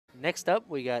next up,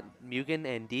 we got Mugen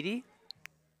and DDee.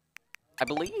 I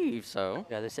believe so.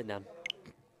 Yeah, they're sitting down.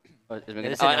 Oh, is Yeah, Mugen-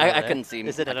 they're oh, sitting I over couldn't there. see.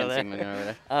 They're sitting I couldn't see over Mugen over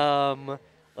there. there.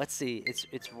 Let's see.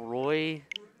 It's Roy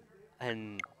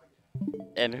and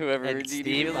And whoever and DDee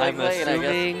Steve. was I'm like,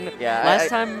 assuming. yeah.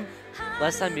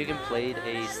 Last time Mugen played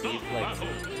a Steve like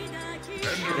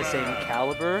the same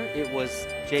caliber, it was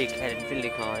Jake at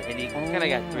InfinityCon, and he kind of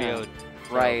got 3-0'd.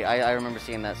 So. Right, I remember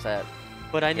seeing that set.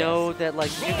 But I know that like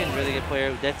Mugen, really good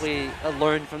player, definitely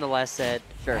learned from the last set.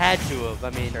 Sure. Had to have. I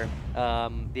mean, Sure.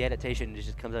 the adaptation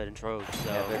just comes out in troves.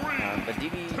 So. Yeah, but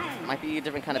DDee might be a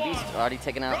different kind of beast. Already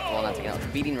taken out, well, not taken out,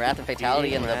 beating Wrath and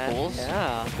Fatality in the pools.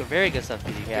 Yeah, very good stuff,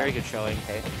 DDee. Yeah. Very good showing.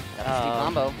 Okay, got the Steve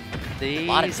combo. The A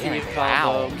lot of Steve damage.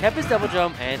 combo. Wow. Kept his double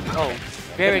jump, and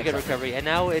very good mix-up. recovery. And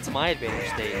now it's my advantage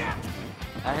state.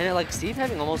 And like Steve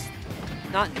having almost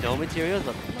not no materials,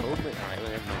 but low,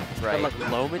 Right. but like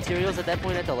low materials at that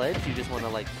point at the ledge. You just want to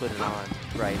like put it on.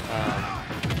 Right.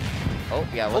 Oh,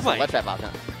 yeah, what's my. the ledge trap option?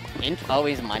 Oh,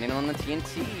 he's mining on the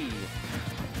TNT.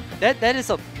 That is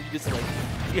something just like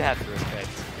you have to respect.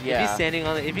 Yeah. If he's standing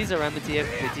on it, if he's around the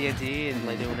TNT and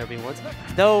like doing whatever he wants,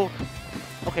 though.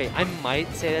 Okay, I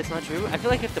might say that's not true. I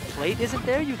feel like if the plate isn't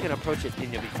there, you can approach it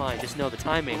and you'll be fine. Just know the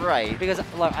timing. Right. Because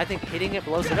like, I think hitting it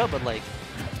blows it up, but like.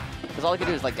 Because all he can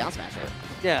do is like down smash it.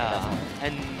 Yeah.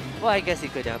 And well, I guess he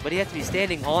could down, but he has to be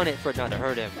standing on it for it not to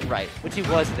hurt him. Right. Which he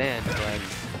was then, but.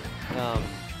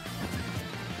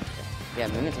 Yeah,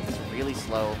 Mugen takes this really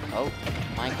slow. Oh,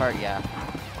 minecart, yeah.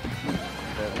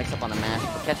 The mix up on the mash.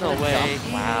 Catch No the way.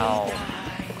 jump. Wow.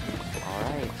 All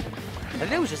right. I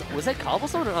think it was just, was that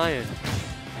cobblestone or iron?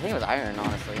 I think it was iron,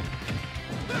 honestly.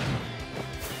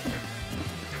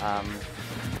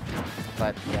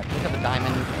 But yeah, pick up a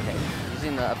diamond. Okay,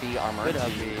 using the up B armor Good to up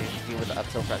B. deal with the up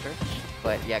tilt pressure.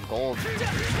 But yeah, gold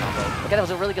combo. Okay, that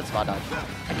was a really good spot dodge.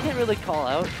 I can't really call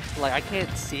out, like I can't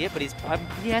see it, but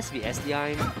he has to be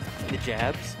SDIing the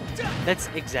jabs. That's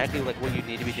exactly like what you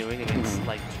need to be doing against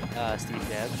like Steve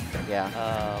jabs.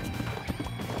 Yeah.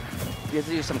 You have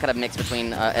to do some kind of mix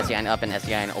between SDIing up and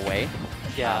SDIing away.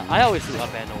 Yeah, I always do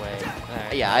up and away.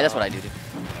 Right. Yeah, that's what I do.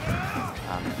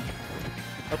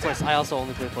 Of course, I also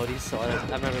only play floaties, so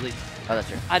I'm not really. Oh, that's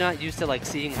true. I'm not used to like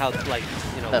seeing how like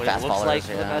The what it fast looks fallers, like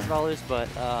for the yeah. fast fallers, but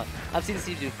I've seen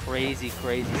Steve do crazy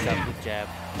stuff with jab.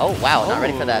 Oh wow, not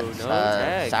ready for that no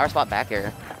tag. sour spot back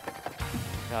air.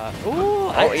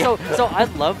 So I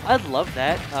love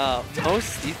that.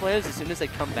 Most Steve players, as soon as they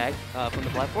come back from the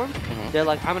platform, they're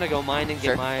like, I'm gonna go mine and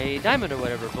get my diamond or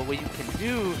whatever. But what you can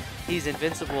do, he's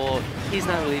invincible. He's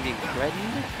not really being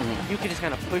threatened. You can just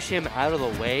kind of push him out of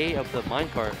the way of the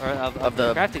minecart or of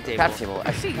the crafting table.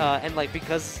 I see. And like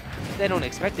because they don't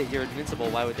expect it, you're invincible.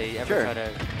 Why would they ever try to?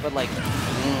 But like,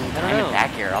 I don't know.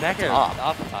 Back air off the top.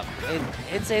 Off the top.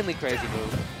 Insanely crazy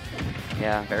move.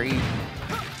 Yeah, very.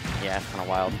 Yeah, it's kind of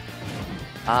wild.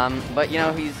 But, you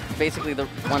know, he's basically the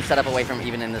one setup away from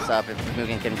evening this up if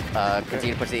Mugen can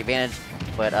continue to push the advantage.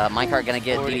 But minecart going to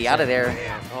get DDee out of there.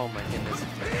 Oh, my goodness.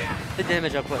 The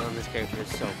damage output on this character is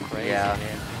so crazy, Yeah.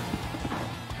 man.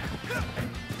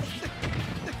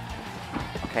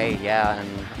 Okay, yeah,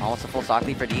 and almost a full stock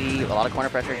lead for DDee. A lot of corner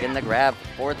pressure, getting the grab.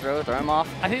 Forward throw him off.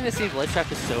 I think the Steve ledge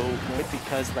trap is so good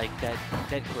because, like,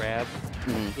 that grab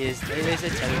is a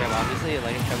tether grab, obviously.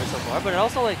 Like, it covers so far, but it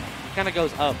also, like, kind of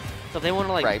goes up. So if they want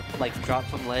to like drop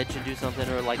from ledge and do something,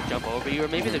 or like jump over you, or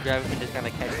maybe the grab can just kind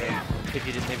of catch them if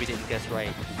you just maybe didn't guess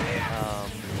right.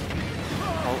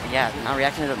 Oh yeah, not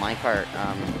reacting to the minecart.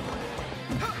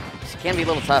 It can be a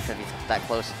little tough if he's that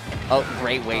close. Oh,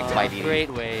 great weight by DDee.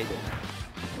 Great weight.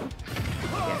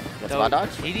 Yeah, good spot dodge.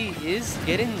 DDee is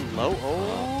getting low.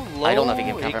 Oh, low. I don't know if he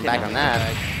can come back on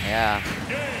that. Yeah.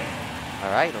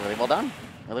 All right, really well done.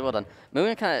 Really well done.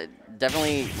 Mugen kind of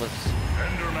definitely was.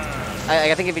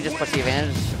 I think if he just pushed the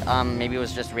advantage, maybe it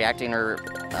was just reacting or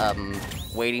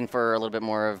waiting for a little bit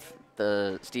more of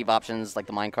the Steve options, like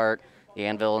the minecart, the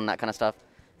anvil, and that kind of stuff.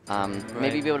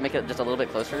 Maybe be able to make it just a little bit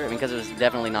closer. I mean, because it was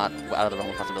definitely not out of the realm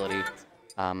of possibility.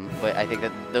 But I think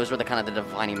that those were the kind of the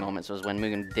defining moments. Was when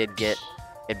Mugen did get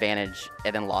advantage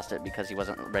and then lost it because he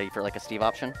wasn't ready for like a Steve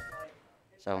option.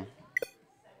 So.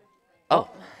 Oh.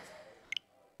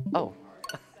 Oh.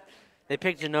 They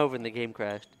picked Genova and the game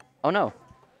crashed. Oh no.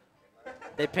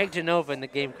 They picked Genova and the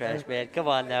game crashed, man. Come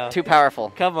on now. Too powerful.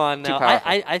 Come on now. Too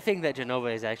powerful. I think that Genova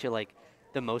is actually like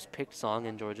the most picked song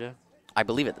in Georgia. I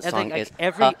believe it. The song like, is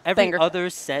every banger. other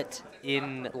set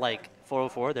in like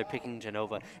 404, they're picking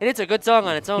Genova, and it's a good song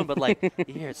on its own. But like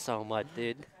you hear it so much,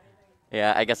 dude.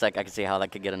 Yeah, I guess I can see how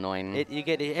that could get annoying. You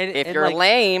get it, if you're like,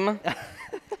 lame.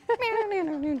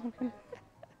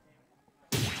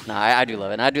 No, I do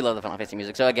love it. And I do love the Final Fantasy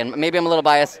music. So again, maybe I'm a little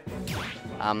biased.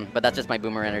 But that's just my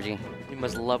boomer energy. You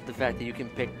must love the fact that you can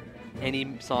pick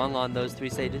any song on those 3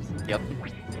 stages. Yep.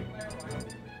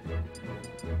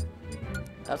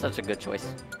 That's such a good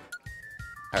choice.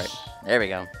 All right, there we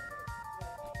go.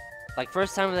 Like,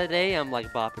 first time of the day, I'm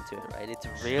like bopping to it, right? It's a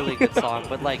really good song,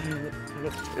 but like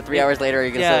 3 hours later,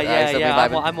 you can still be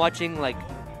vibing. I'm watching like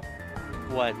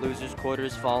what Losers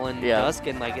Quarters, Fallen Dusk,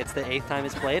 and like it's the 8th time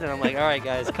it's played, and I'm like, all right,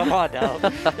 guys, come on now.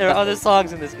 There are other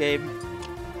songs in this game.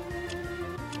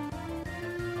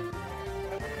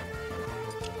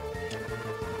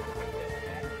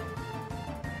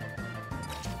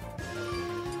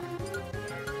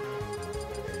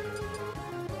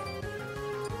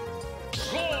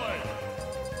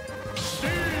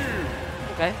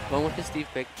 Okay, going with the Steve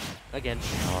pick again.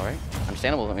 All right,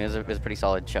 understandable. I mean, it was a pretty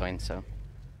solid showing, so.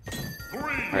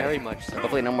 Very much so.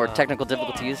 Hopefully no more technical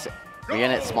difficulties. We're in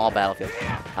a small battlefield.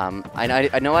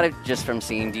 I know it just from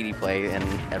seeing DDee play and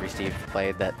every Steve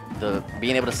play that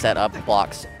being able to set up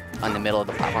blocks on the middle of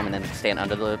the platform and then stand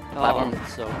under the platform.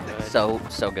 So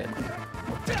good. So good.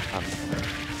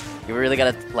 You really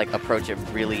gotta like approach it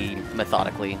really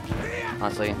methodically.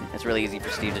 Honestly, it's really easy for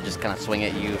Steve to just kind of swing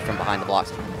at you from behind the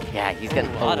blocks. Yeah, he's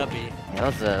getting. Yeah, that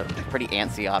was a pretty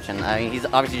antsy option. I mean, he's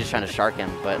obviously just trying to shark him,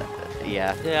 but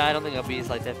yeah. Yeah, I don't think OB is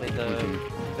like definitely the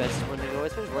best one to go.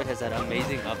 Especially Roy has that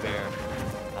amazing up air.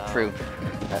 True.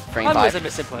 That frame probably 5.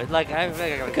 was a misinput. Like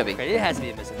it could be. It has to be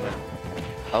a misinput.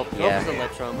 Oh yeah. Goes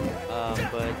Electrum,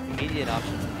 but immediate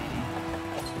option for DDee.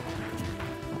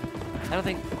 I don't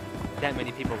think that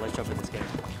many people let's jump in this game.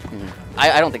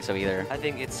 I don't think so either. I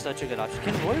think it's such a good option.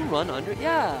 Can Roy run under?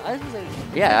 Yeah, I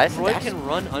was like, Roy can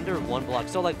run under 1 block.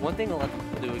 So like one thing a lot of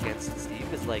people do against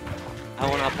Steve is like, I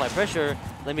want to apply pressure.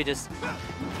 Let me just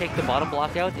take the bottom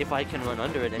block out if I can run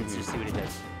under it and just see what he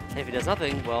does. And if he does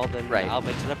nothing, well then I'll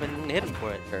mix it up and hit him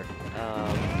for it. Sure.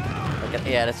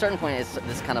 Yeah, at a certain point, it's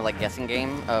this kind of like guessing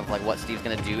game of like what Steve's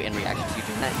gonna do in reaction to you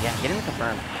doing that. Yeah, getting the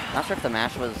confirm. Not sure if the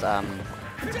mash was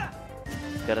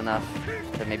good enough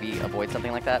to maybe avoid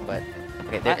something like that, but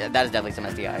okay, that is definitely some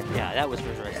SDI. Yeah, that was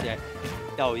for sure SDI.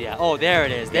 Oh yeah. Oh, there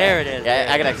it is. There it is. Yeah,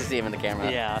 I could actually see him in the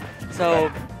camera. Yeah.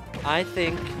 So I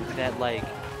think that like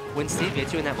when Steve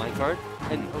gets you in that minecart,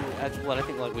 and what I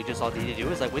think like we just saw DDee do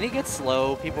is like when he gets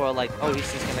slow, people are like, oh,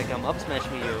 he's just gonna come up smash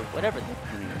me or whatever.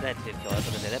 That did kill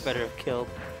us. That better have killed.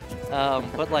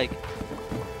 But like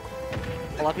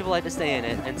a lot of people like to stay in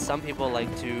it, and some people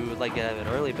like to like get out of it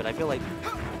early. But I feel like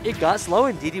it got slow,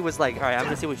 and DDee was like, all right, I'm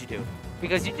gonna see what you do,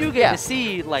 because you do get to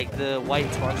see like the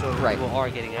white sparks over people are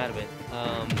getting out of it.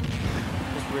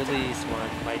 Just really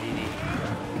smart by DDee.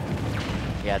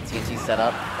 Yeah, TNT set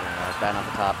up. Batting off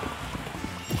the top.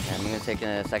 And I'm going to take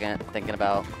a second thinking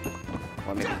about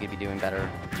what maybe he could be doing better.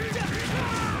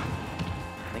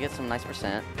 They get some nice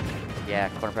percent. Yeah,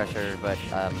 corner pressure, but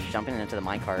jumping into the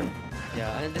minecart.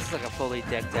 Yeah, and this is like a fully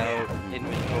decked out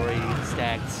inventory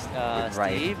stacked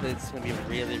Steve. It's going to be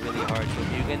really, really hard for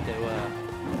Mugen to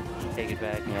take it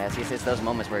back. Yeah, see, it's those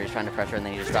moments where he's trying to pressure and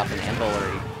then he just drops an anvil or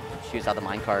he shoots out the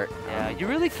minecart. Yeah, you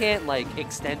really can't like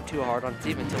extend too hard on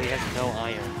Steve until he has no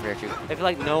iron. Very true. I feel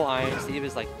like no iron Steve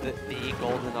is like the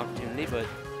golden opportunity, but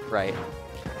right.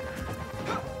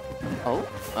 Oh,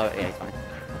 yeah, he's fine.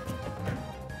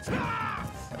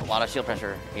 A lot of shield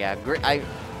pressure. Yeah, great.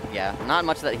 Yeah, not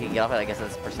much that he can get off it. I guess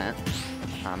that's percent.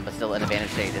 But still, an advantage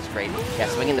state is great. Yeah,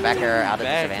 swinging the back air out of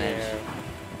disadvantage.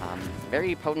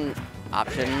 Very potent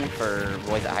option for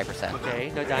Roy's at high percent. Okay,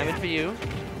 no diamond for you.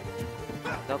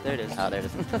 Oh, there it is. Oh, there it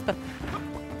is.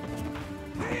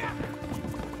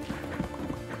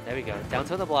 There we go. Down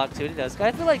to the block, see what he does.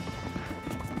 I feel like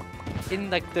in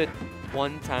like the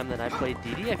one time that I played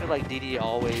DDee, I feel like DDee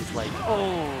always like,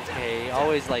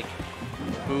 always like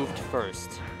moved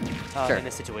first in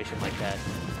a situation like that.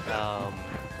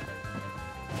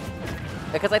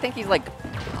 Because I think he's like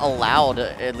allowed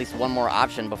at least one more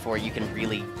option before you can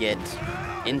really get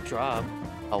in drop.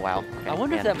 Oh, wow. Okay, I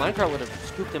wonder if that minecart would have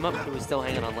scooped him up if he was still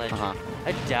hanging on ledge.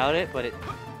 I doubt it, but it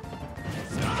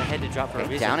had to drop for a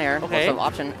reason. Down air. Okay. Also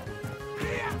option.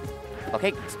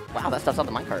 Okay. Wow, that stuff's off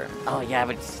the minecart. Oh, yeah,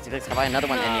 but let's have another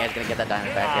one, and yeah, he's going to get that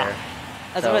diamond back here.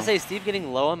 I was going to say, Steve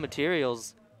getting low on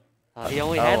materials. He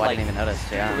only had like I didn't even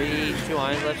notice. Yeah. 2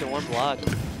 irons left and 1 block.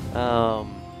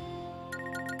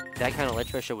 That kind of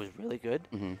ledge pressure was really good.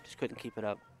 Just couldn't keep it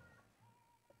up.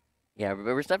 Yeah, but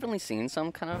we're definitely seeing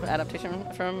some kind of adaptation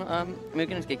from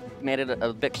Mugen. It's made it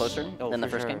a bit closer than the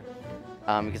first game.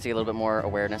 You can see a little bit more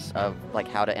awareness of like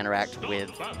how to interact with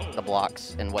the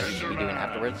blocks and what you should be doing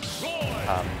afterwards.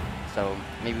 So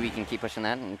maybe we can keep pushing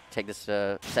that and take this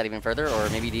set even further, or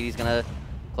maybe DDee's gonna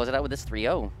close it out with this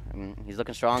 3-0. I mean, he's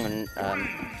looking strong and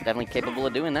definitely capable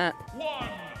of doing that.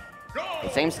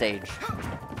 Same stage.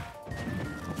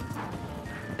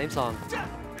 Same song.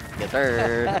 Yes,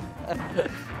 sir.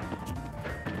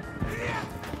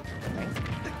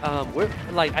 We're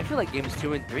like, I feel like games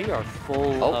 2 and 3 are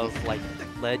full of like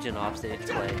ledge and offstage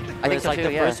play. I think so like too,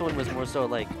 the yeah. first one was more so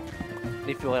like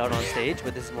they feel it out on stage,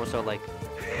 but this is more so like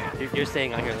you're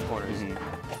staying out here in the corners.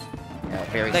 Yeah,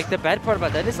 very. Like the bad part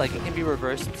about that is like it can be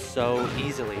reversed so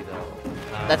easily though.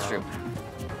 That's true.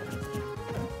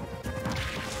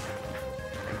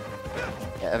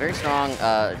 Yeah, a very strong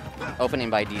opening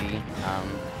by DDee.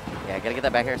 Yeah, gotta get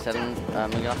that back air, setting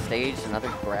Mugen off stage,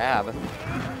 another grab.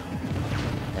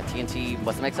 Yeah, TNT,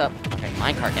 what's the mix-up? Okay,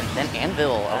 minecart, and then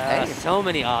anvil, okay. So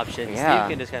many options. Yeah. Steve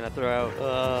can just kind of throw out,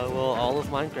 well, all of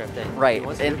Minecraft. That Right, he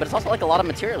wants but it's also like a lot of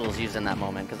materials used in that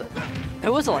moment. Cause it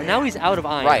was a lot. Now he's out of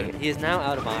iron. Right. He is now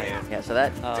out of iron. Yeah, so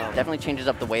that definitely changes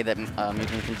up the way that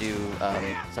Mugen can do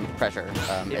some pressure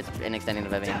in extending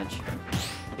the advantage.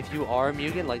 If you are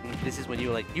Mugen, like this is when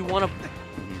you like you want to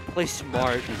play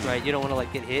smart, right? You don't want to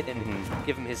like get hit and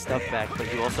give him his stuff back,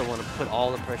 but you also want to put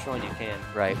all the pressure on you can.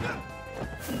 Right.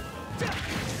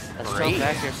 Let's jump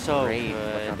back here, so Great.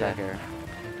 good. Let's jump back here.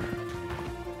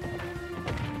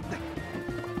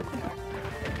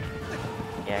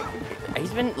 Yeah,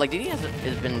 he's been like DDee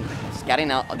has been scouting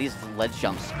out these ledge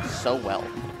jumps so well.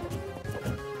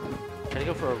 Trying to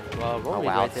go for a roll. Oh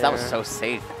wow, right there. that was so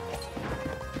safe.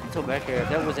 So back here, if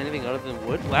that was anything other than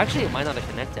wood, well, actually, it might not have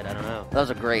connected. I don't know. That was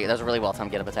a really well timed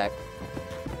get up attack.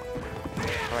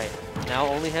 All right, now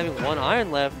only having one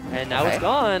iron left, and now it's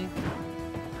gone.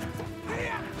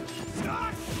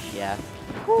 Yeah.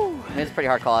 Whew. It's a pretty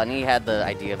hard call, and he had the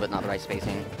idea, but not the right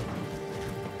spacing.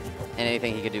 And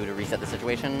anything he could do to reset the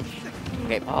situation.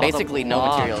 Okay, basically no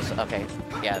materials. Okay,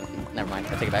 yeah, never mind.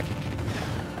 I take it back.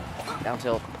 Down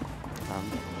tilt.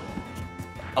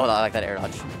 Oh, I like that air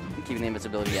dodge. Keeping the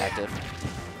invincibility active.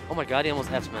 Oh my god, he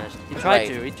almost F smashed. He tried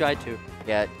to. He tried to.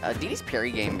 Yeah, DDee's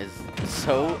parry game is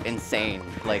so insane.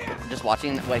 Like, just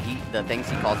watching what the things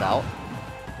he calls out.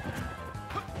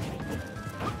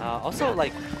 Also,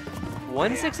 like,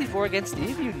 164 against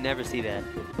Steve, you never see that.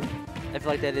 I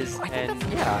feel like that is,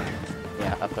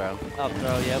 yeah, up throw. Up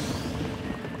throw, yep.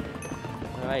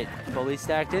 All right, fully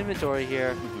stacked inventory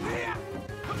here.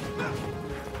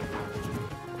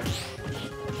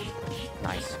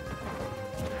 Nice.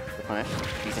 Good punish.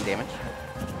 Decent damage.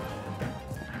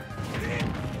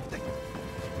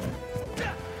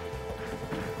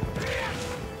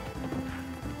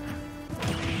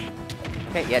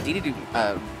 Okay, yeah, DDee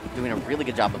doing a really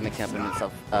good job of mixing up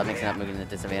Mugen at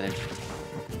disadvantage.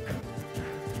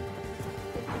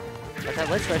 But that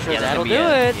ledge pressure, Yeah, that'll do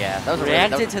it. Yeah, that was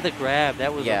reacted to the grab.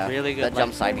 That was a really good. That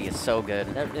jump side B is so good.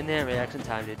 And that reaction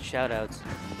time, dude. Shout outs.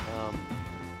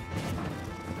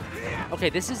 Okay,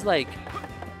 this is like.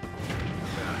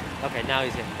 Okay, now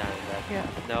he's getting down back. Yeah.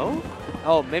 No?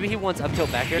 Oh, maybe he wants up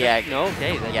tilt back here. Yeah. No.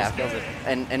 Okay, that just kills it.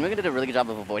 And Mugen did a really good job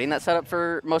of avoiding that setup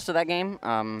for most of that game.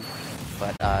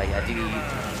 But yeah, DDee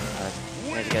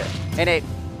managed to get it. And